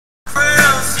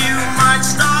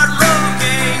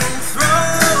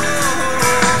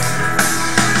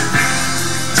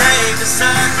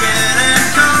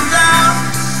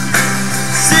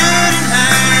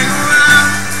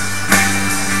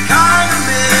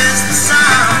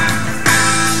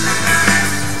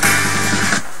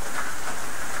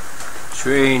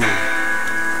Rainy.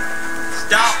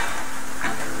 Stop.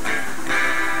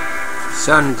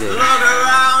 Sunday. Look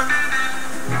around.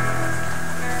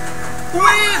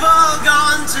 We've all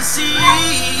gone to sea,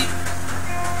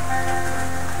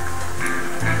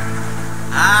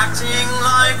 acting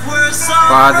like we're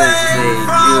Father's Day,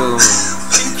 suffering June.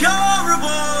 from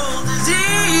incurable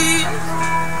disease.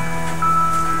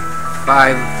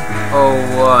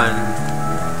 5:01.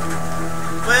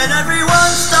 When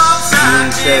everyone stops June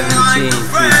acting 17, like the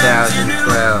friends you knew.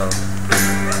 2012.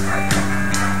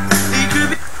 He could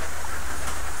be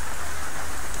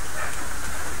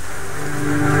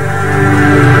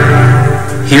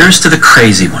Here's to the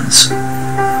crazy ones,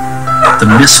 the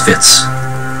misfits,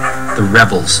 the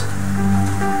rebels,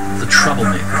 the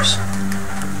troublemakers,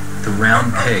 the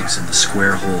round pegs in the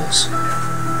square holes,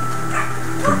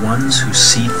 the ones who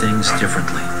see things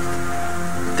differently.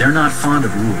 They're not fond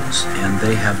of rules, and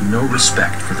they have no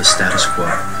respect for the status quo.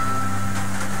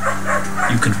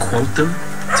 You can quote them,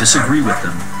 disagree with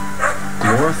them,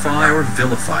 glorify or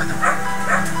vilify them.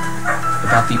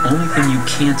 About the only thing you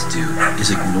can't do is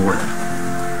ignore them,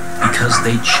 because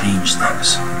they change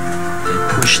things. They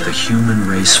push the human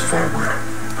race forward.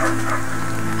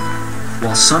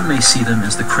 While some may see them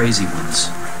as the crazy ones,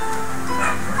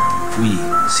 we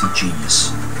see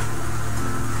genius.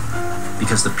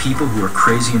 Because the people who are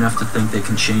crazy enough to think they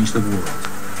can change the world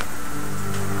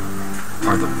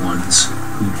are the ones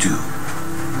who do.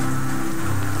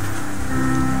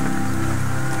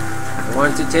 I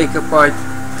want to take apart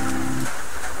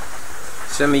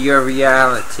some of your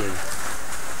reality.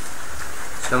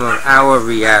 Some of our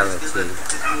reality.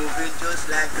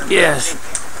 Yes,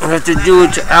 we have to do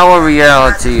it to our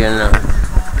reality, you know.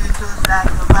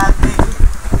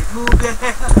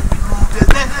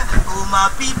 Oh, my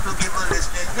people, give a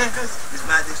listening ears. His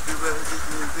Majesty world is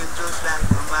moving just like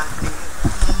a magnet.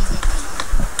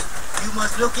 You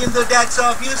must look in the depths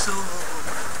of your soul.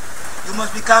 You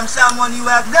must become someone you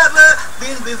have never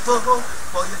been before.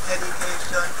 For your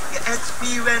dedication, your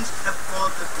experience, have all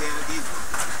prepared you.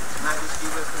 His Majesty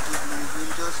world is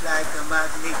moving just like a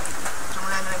magnet. His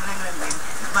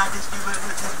Majesty world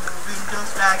is moving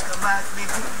just like a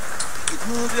magnet. It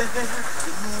move your hair,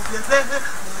 it move your hair.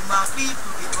 Oh, my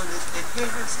people, give a listening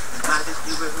ears. His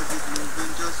Majesty world is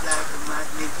moving just like a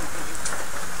magnet.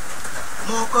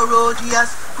 More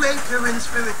courageous, greater in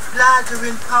spirit, larger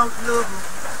in outlook.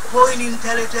 More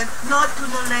intelligent, not to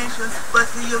the nation, but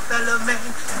to your fellow men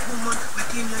and women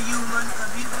within your human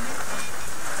community.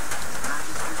 His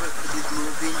Majesty world is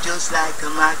moving just like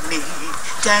a magnet.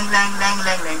 Chang lang lang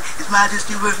lang lang. His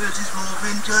Majesty world is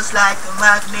moving just like a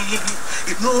magnet.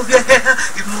 It move your hair,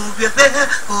 it move your hair.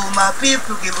 Oh, my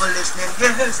people, give a listening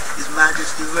ears. His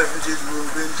Majesty world is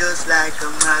moving just like a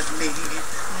magnet.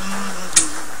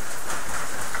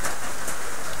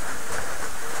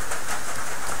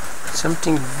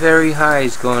 Something very high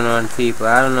is going on, people.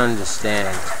 I don't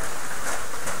understand.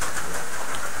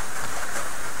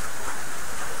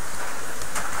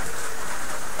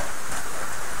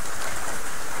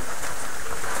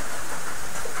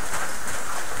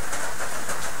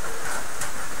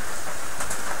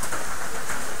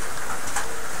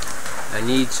 I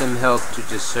need some help to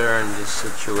discern this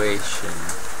situation.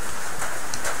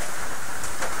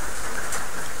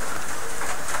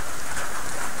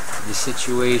 The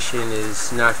situation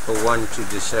is not for one to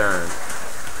discern.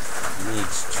 It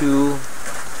needs two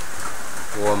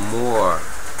or more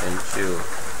than two.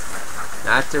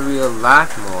 Not a real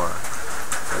lot more,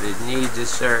 but it needs a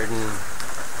certain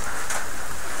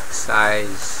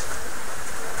size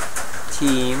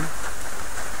team,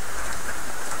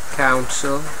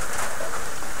 council.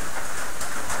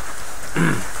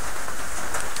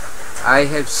 I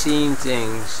have seen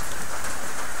things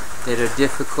that are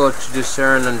difficult to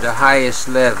discern on the highest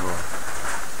level.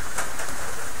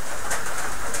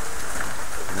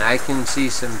 And I can see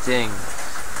some things.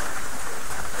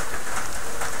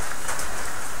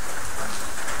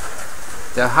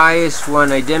 The highest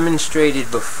one I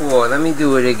demonstrated before. Let me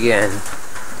do it again.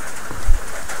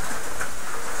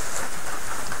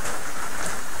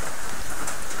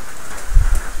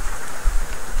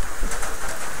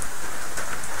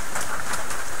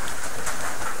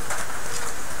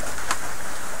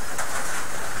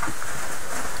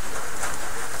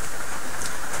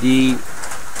 The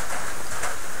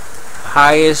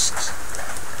highest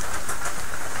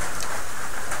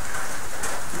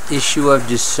issue of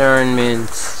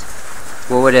discernment,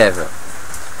 or whatever.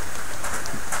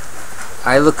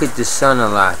 I look at the sun a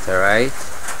lot, alright?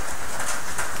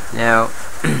 Now,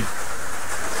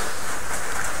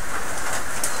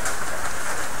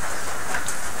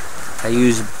 I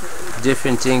use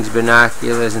different things,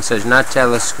 binoculars and such, not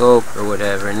telescope or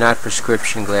whatever, not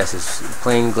prescription glasses,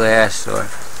 plain glass, or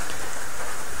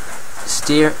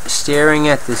staring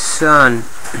at the sun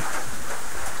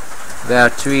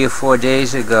about 3 or 4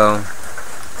 days ago.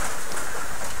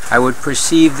 I would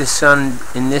perceive the sun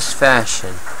in this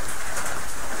fashion.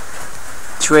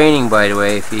 It's raining, by the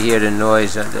way, if you hear the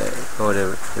noise of the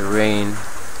rain.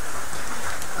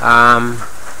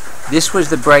 This was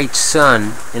the bright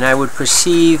sun, and I would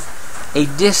perceive a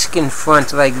disc in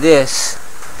front like this,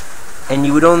 and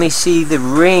you would only see the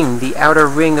ring, the outer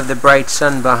ring of the bright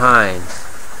sun behind.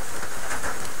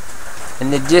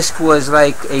 And the disc was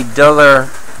like a duller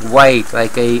white,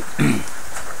 like a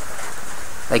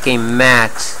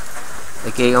matte,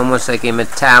 almost like a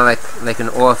metallic, like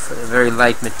an very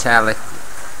light metallic,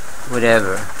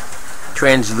 whatever,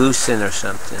 translucent or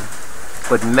something,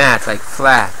 but matte, like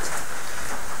flat.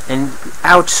 And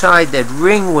outside that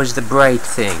ring was the bright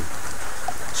thing.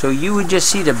 So you would just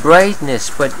see the brightness,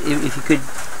 but if you could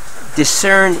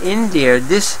discern in there,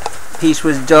 this piece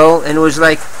was dull and it was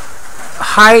like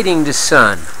hiding the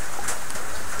sun.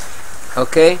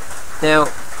 Okay? Now,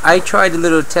 I tried a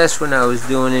little test when I was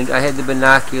doing it. I had the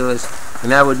binoculars,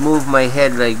 and I would move my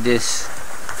head like this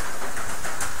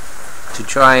to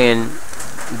try and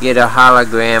get a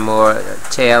hologram or a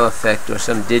tail effect or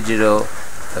some digital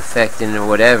effect in or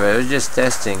whatever. It was just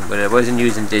testing, but I wasn't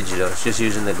using digital. It's just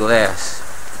using the glass.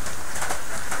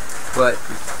 But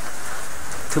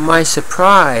to my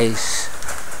surprise,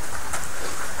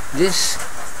 this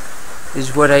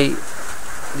is what I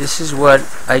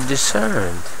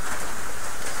discerned.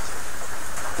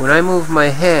 When I moved my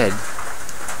head,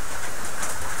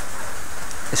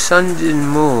 the sun didn't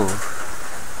move.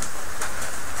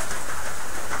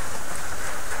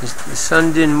 The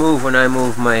sun didn't move when I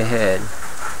moved my head.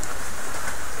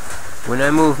 When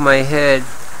I moved my head,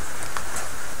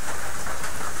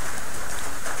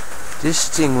 this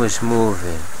thing was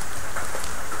moving.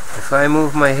 If I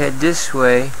move my head this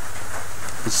way,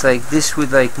 it's like this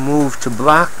would like move to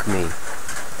block me.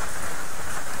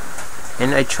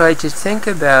 And I tried to think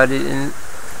about it, and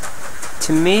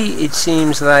to me it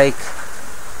seems like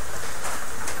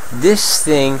this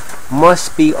thing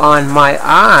must be on my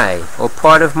eye, or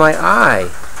part of my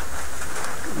eye.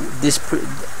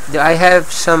 I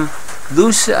have some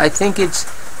lucid, I think it's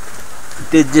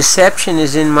the deception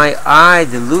is in my eye,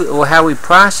 or how we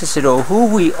process it, or who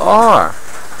we are.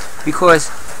 Because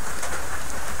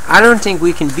I don't think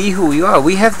we can be who we are.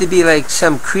 We have to be like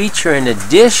some creature in a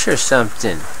dish or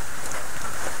something.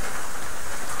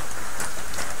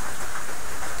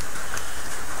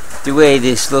 The way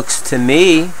this looks to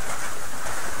me,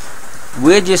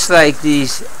 we're just like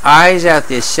these eyes out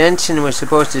there sensing. We're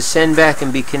supposed to send back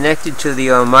and be connected to the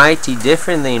Almighty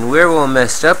differently, and we're all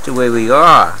messed up the way we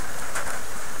are,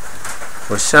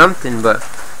 or something. But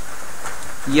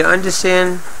you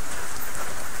understand,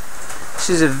 this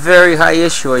is a very high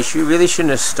issue. I really shouldn't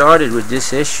have started with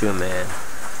this issue, man.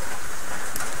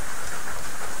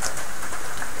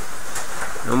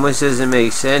 It almost doesn't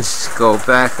make sense to go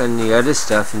back on the other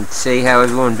stuff and say how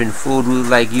everyone's been fooled with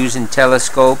like using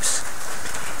telescopes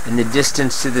and the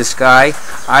distance to the sky.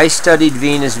 I studied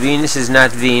Venus. Venus is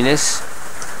not Venus,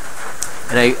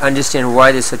 and I understand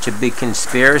why there's such a big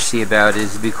conspiracy about it.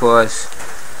 Is because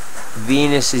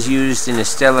Venus is used in a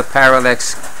stellar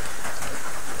parallax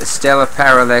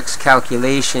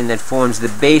calculation that forms the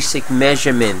basic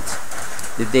measurement.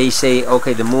 That they say,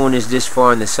 okay, the moon is this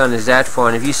far and the sun is that far,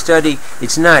 and if you study,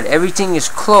 it's not. Everything is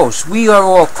close. We are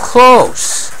all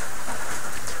close.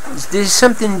 There's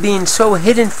something being so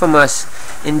hidden from us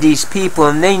in these people,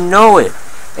 and they know it.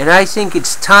 And I think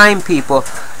it's time, people.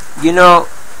 You know,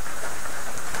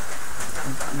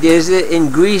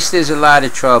 in Greece there's a lot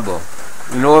of trouble,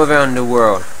 and all around the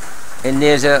world. And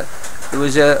there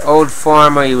was an old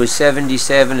farmer. He was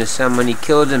 77 or something. He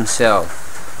killed himself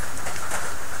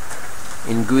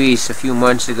in Greece a few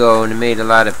months ago, and it made a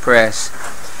lot of press.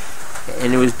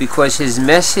 And it was because his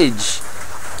message,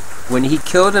 when he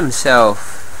killed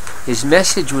himself, his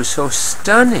message was so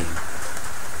stunning.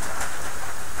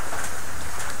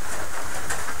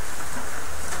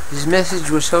 His message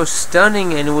was so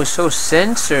stunning, and it was so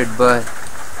censored, but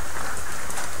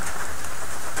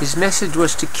his message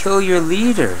was to kill your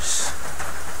leaders.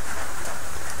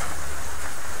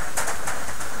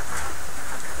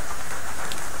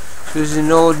 There was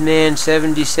an old man,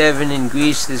 77, in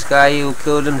Greece, this guy who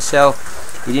killed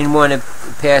himself. He didn't want to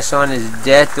pass on his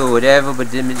death or whatever, but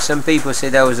some people say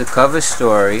that was a cover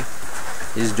story.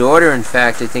 His daughter, in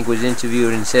fact, I think, was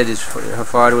interviewed and said her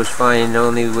father was fine and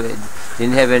only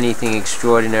didn't have anything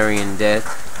extraordinary in death.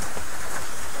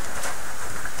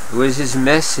 It was his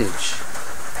message.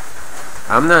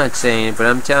 I'm not saying it, but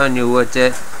I'm telling you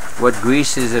what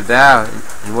Greece is about,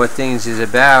 and what things is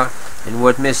about, and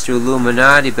what Mr.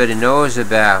 Illuminati better knows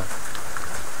about.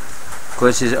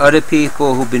 Because there's other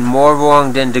people who've been more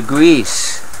wrong than the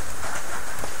Greece.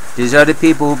 There's other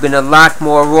people who've been a lot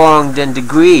more wrong than the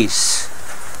Greece.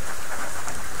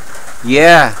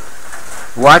 Yeah.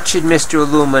 Watch it, Mr.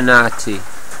 Illuminati.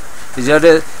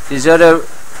 There's other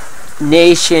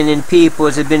nation and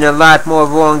peoples have been a lot more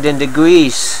wrong than the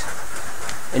Greece,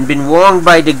 and been wronged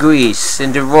by the Greece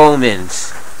and the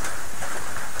Romans.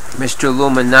 Mr.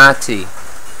 Illuminati,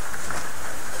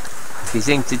 if you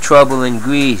think the trouble in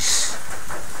Greece,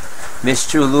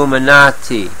 Mr.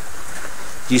 Illuminati,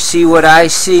 do you see what I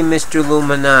see, Mr.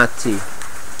 Illuminati?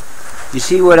 Do you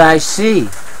see what I see?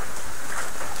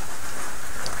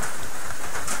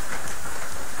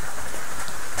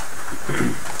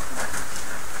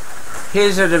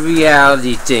 Here's are the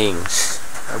reality things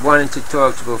I wanted to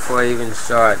talk to before I even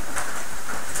start.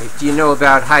 If you know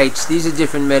about heights, these are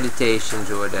different meditations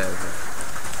or whatever.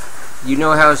 You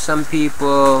know how some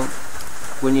people,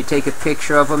 when you take a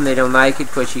picture of them, they don't like it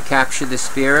because you capture the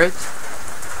spirit?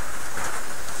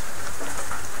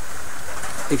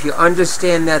 If you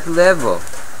understand that level,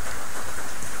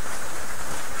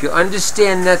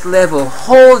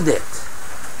 hold it.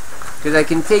 Because I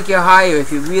can take you higher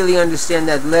if you really understand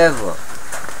that level.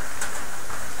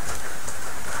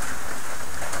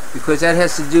 Because that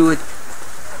has to do with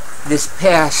this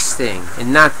past thing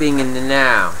and not being in the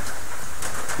now.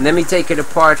 And let me take it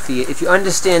apart for you. If you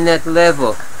understand that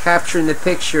level, capturing the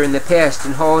picture in the past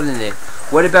and holding it,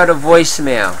 what about a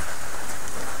voicemail?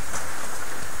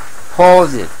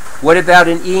 Hold it. What about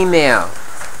an email?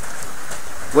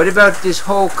 What about this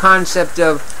whole concept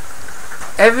of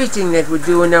everything that we're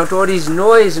doing out, all these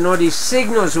noise and all these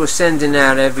signals we're sending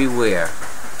out everywhere?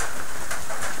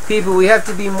 People, we have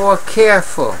to be more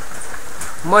careful.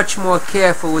 Much more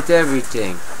careful with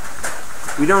everything.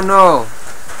 We don't know.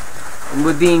 And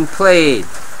we're being played.